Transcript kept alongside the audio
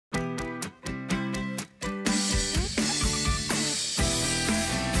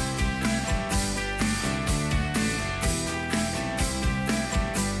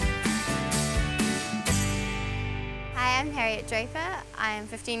Harriet Draper. I am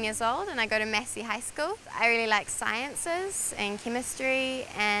 15 years old and I go to Massey High School. I really like sciences and chemistry,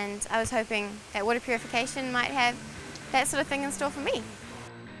 and I was hoping that water purification might have that sort of thing in store for me.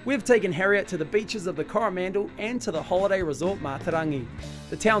 We've taken Harriet to the beaches of the Coromandel and to the holiday resort Matarangi.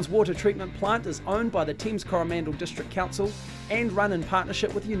 The town's water treatment plant is owned by the Thames Coromandel District Council and run in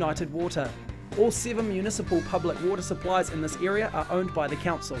partnership with United Water. All 7 municipal public water supplies in this area are owned by the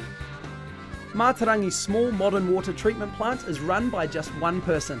council. Matarangi's small modern water treatment plant is run by just one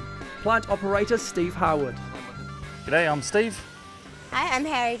person, plant operator Steve Harwood. G'day, I'm Steve. Hi, I'm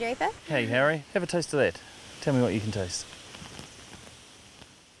Harriet Draper. Hey Harry, have a taste of that. Tell me what you can taste.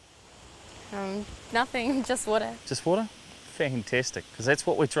 Nothing, just water. Just water? Fantastic, because that's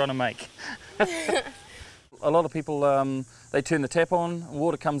what we're trying to make. A lot of people, they turn the tap on,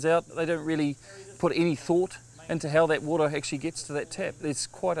 water comes out, they don't really put any thought into how that water actually gets to that tap. It's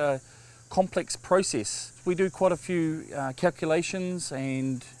quite a complex process. We do quite a few calculations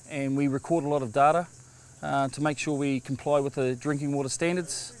and we record a lot of data to make sure we comply with the drinking water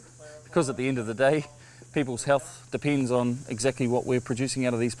standards, because at the end of the day, people's health depends on exactly what we're producing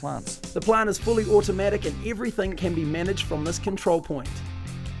out of these plants. The plant is fully automatic and everything can be managed from this control point.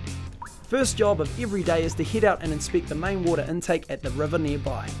 First job of every day is to head out and inspect the main water intake at the river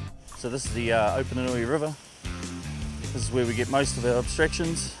nearby. So this is the Opununui River. This is where we get most of our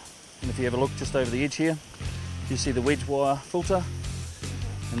abstractions. And if you have a look just over the edge here, you see the wedge wire filter,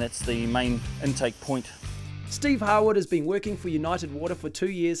 and that's the main intake point. Steve Harwood has been working for United Water for 2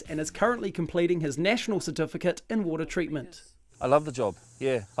 years and is currently completing his national certificate in water treatment. I love the job,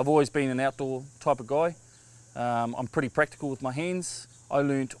 yeah. I've always been an outdoor type of guy. I'm pretty practical with my hands. I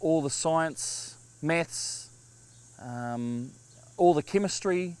learnt all the science, maths, all the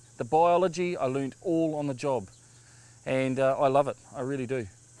chemistry, the biology, I learnt all on the job. And I love it, I really do.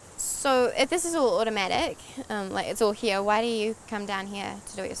 So if this is all automatic, like it's all here, why do you come down here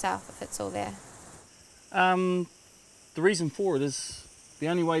to do it yourself if it's all there? The reason for it is the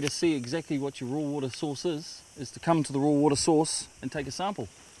only way to see exactly what your raw water source is to come to the raw water source and take a sample.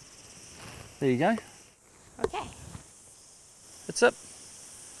 There you go. Okay. That's it.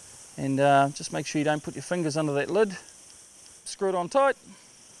 And just make sure you don't put your fingers under that lid. Screw it on tight.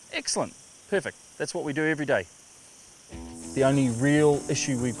 Excellent. Perfect. That's what we do every day. The only real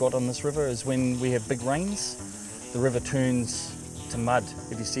issue we've got on this river is when we have big rains, the river turns to mud.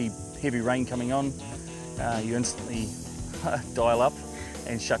 If you see heavy rain coming on, you instantly dial up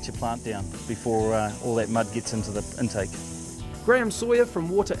and shut your plant down before all that mud gets into the intake. Graham Sawyer from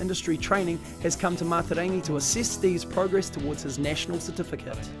Water Industry Training has come to Matarangi to assess Steve's progress towards his national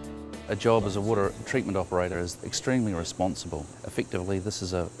certificate. A job as a water treatment operator is extremely responsible. Effectively, this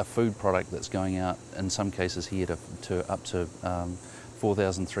is a food product that's going out, in some cases here, to up to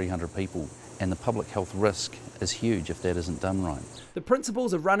 4,300 people. And the public health risk is huge if that isn't done right. The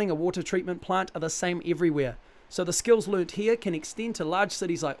principles of running a water treatment plant are the same everywhere, so the skills learnt here can extend to large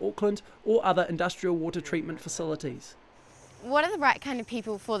cities like Auckland or other industrial water treatment facilities. What are the right kind of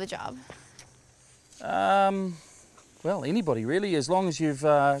people for the job? Well, anybody really, as long as you've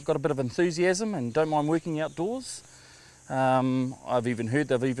got a bit of enthusiasm and don't mind working outdoors. I've even heard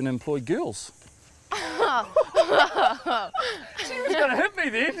they've even employed girls. She was going to hit me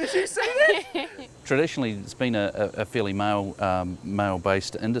then, did you see that? Traditionally, it's been a fairly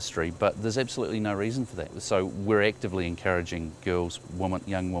male-based industry, but there's absolutely no reason for that. So we're actively encouraging girls,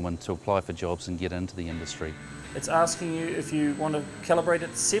 young women to apply for jobs and get into the industry. It's asking you if you want to calibrate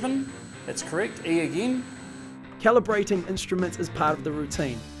at 7, that's correct, E again. Calibrating instruments is part of the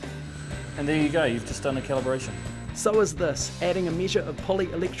routine. And there you go, you've just done a calibration. So is this, adding a measure of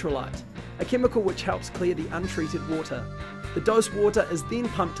polyelectrolyte, a chemical which helps clear the untreated water. The dosed water is then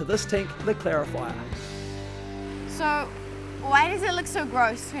pumped to this tank, the clarifier. So why does it look so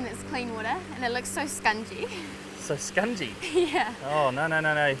gross when it's clean water and it looks so scungy? So scungy? Yeah. Oh,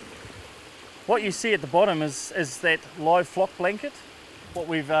 no. What you see at the bottom is that live flock blanket, what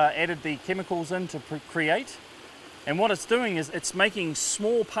we've added the chemicals in to create. And what it's doing is it's making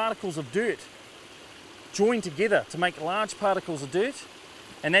small particles of dirt join together to make large particles of dirt,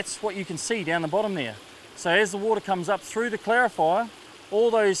 and that's what you can see down the bottom there. So as the water comes up through the clarifier,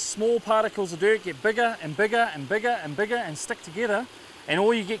 all those small particles of dirt get bigger and bigger and bigger and bigger and stick together, and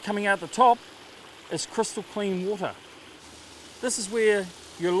all you get coming out the top is crystal clean water. This is where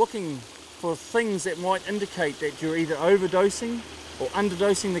you're looking for things that might indicate that you're either overdosing or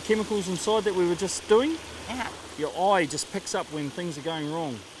underdosing the chemicals inside that we were just doing. Your eye just picks up when things are going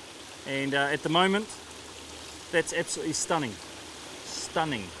wrong. And at the moment, that's absolutely stunning.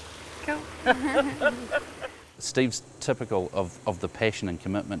 Stunning. Cool. Steve's typical of the passion and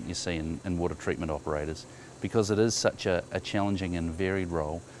commitment you see in water treatment operators. because it is such a challenging and varied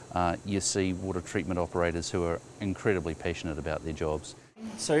role, you see water treatment operators who are incredibly passionate about their jobs.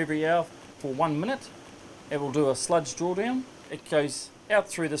 So every hour for 1 minute, it will do a sludge drawdown. It goes out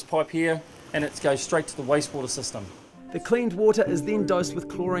through this pipe here and it goes straight to the wastewater system. The cleaned water is then dosed with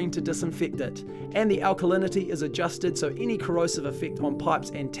chlorine to disinfect it, and the alkalinity is adjusted so any corrosive effect on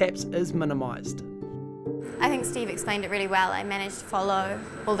pipes and taps is minimised. I think Steve explained it really well. I managed to follow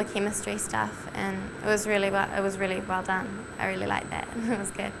all the chemistry stuff and it was really well done. I really liked that. It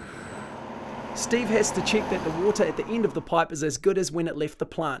was good. Steve has to check that the water at the end of the pipe is as good as when it left the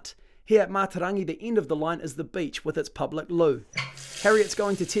plant. Here at Matarangi, the end of the line is the beach with its public loo. Harriet's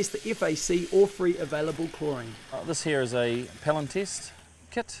going to test the FAC or free available chlorine. This here is a Pelin test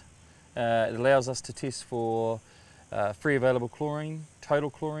kit. It allows us to test for free available chlorine, total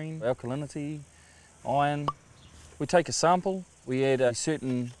chlorine, alkalinity, iron. We take a sample, we add a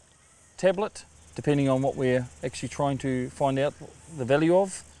certain tablet depending on what we're actually trying to find out the value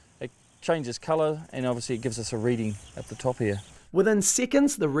of. It changes colour and obviously it gives us a reading at the top here. Within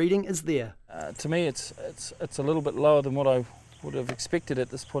seconds, the reading is there. To me, it's a little bit lower than what I would have expected at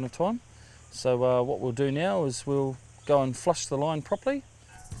this point of time. So what we'll do now is we'll go and flush the line properly.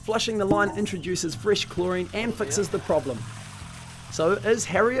 Flushing the line introduces fresh chlorine and fixes the problem. So is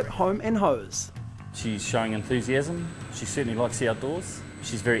Harriet home and hose? She's showing enthusiasm. She certainly likes the outdoors.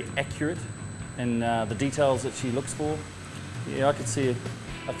 She's very accurate in the details that she looks for. Yeah, I could see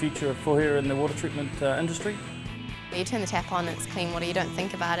a future for her in the water treatment industry. You turn the tap on and it's clean water, you don't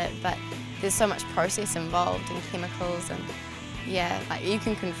think about it, but there's so much process involved in chemicals and yeah, like you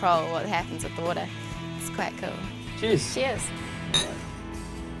can control what happens with the water. It's quite cool. Cheers. Cheers.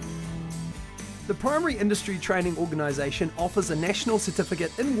 The Primary Industry Training Organisation offers a national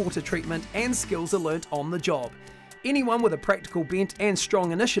certificate in water treatment and skills are learnt on the job. Anyone with a practical bent and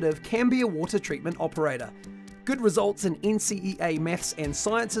strong initiative can be a water treatment operator. Good results in NCEA maths and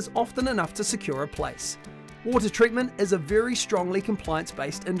science is often enough to secure a place. Water treatment is a very strongly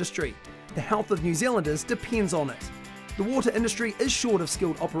compliance-based industry. The health of New Zealanders depends on it. The water industry is short of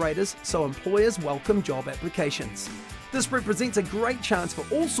skilled operators, so employers welcome job applications. This represents a great chance for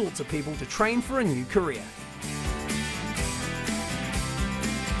all sorts of people to train for a new career.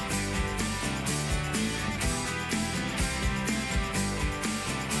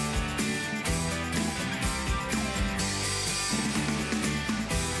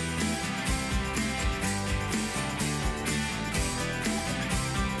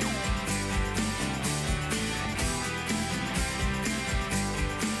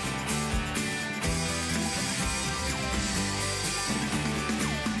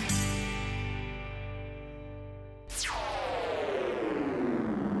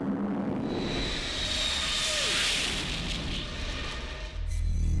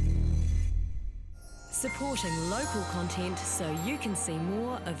 Supporting local content so you can see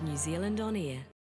more of New Zealand on air.